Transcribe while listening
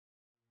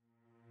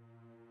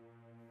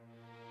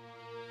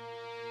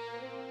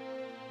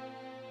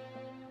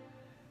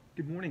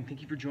Good morning.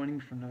 Thank you for joining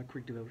me for another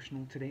quick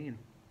devotional today in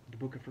the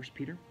book of First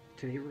Peter.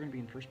 Today we're going to be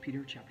in First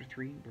Peter chapter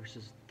 3,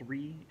 verses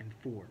 3 and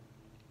 4.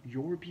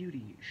 Your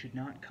beauty should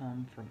not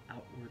come from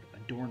outward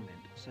adornment,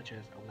 such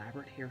as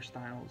elaborate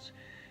hairstyles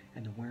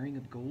and the wearing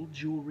of gold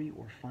jewelry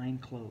or fine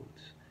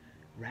clothes.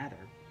 Rather,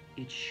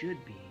 it should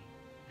be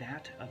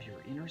that of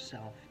your inner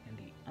self and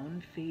the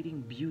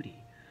unfading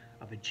beauty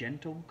of a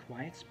gentle,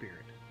 quiet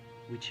spirit,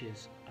 which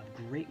is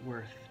of great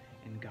worth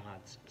in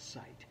God's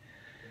sight.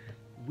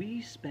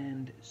 We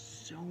spend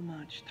so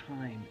much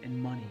time and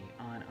money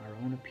on our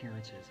own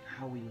appearances,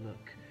 how we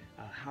look,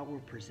 how we're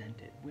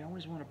presented. We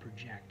always want to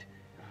project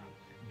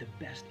the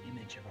best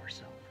image of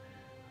ourselves.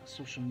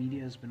 Social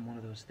media has been one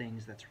of those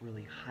things that's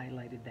really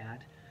highlighted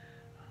that,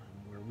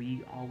 where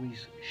we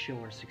always show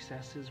our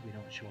successes, we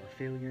don't show our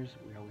failures,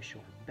 we always show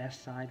our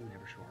best side, we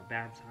never show our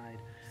bad side.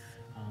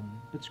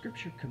 But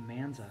Scripture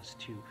commands us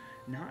to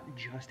not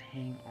just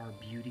hang our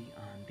beauty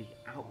on the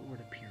outward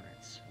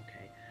appearance,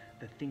 okay,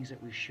 the things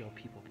that we show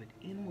people, but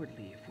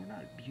inwardly, if we're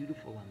not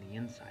beautiful on the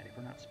inside, if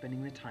we're not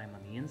spending the time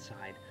on the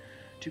inside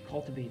to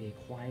cultivate a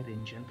quiet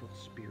and gentle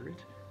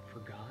spirit for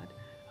God,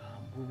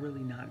 we're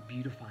really not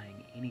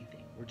beautifying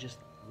anything. We're just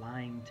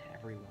lying to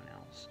everyone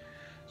else.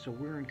 So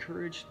we're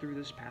encouraged through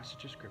this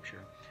passage of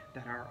Scripture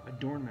that our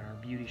adornment, our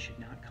beauty, should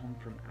not come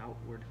from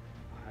outward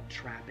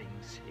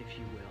trappings, if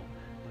you will,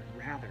 but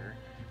rather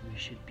we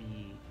should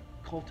be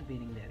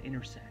cultivating that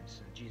inner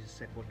sense. Jesus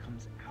said what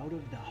comes out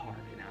of the heart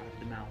and out of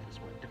the mouth is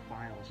what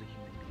defiles a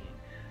human being,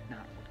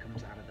 not what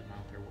comes out of the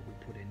mouth or what we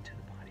put into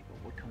the body, but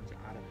what comes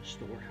out of the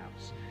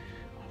storehouse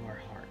of our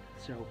heart.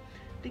 So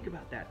think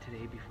about that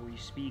today before you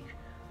speak.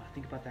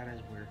 Think about that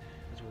as we're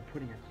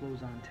putting our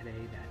clothes on today,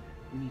 that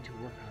we need to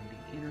work on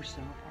the inner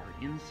self,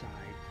 our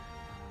inside,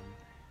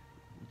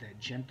 that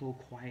gentle,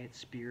 quiet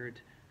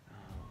spirit,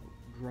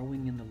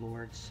 growing in the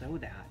Lord, so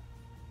that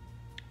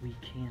we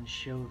can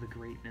show the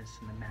greatness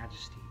and the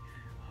majesty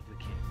of the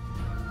King.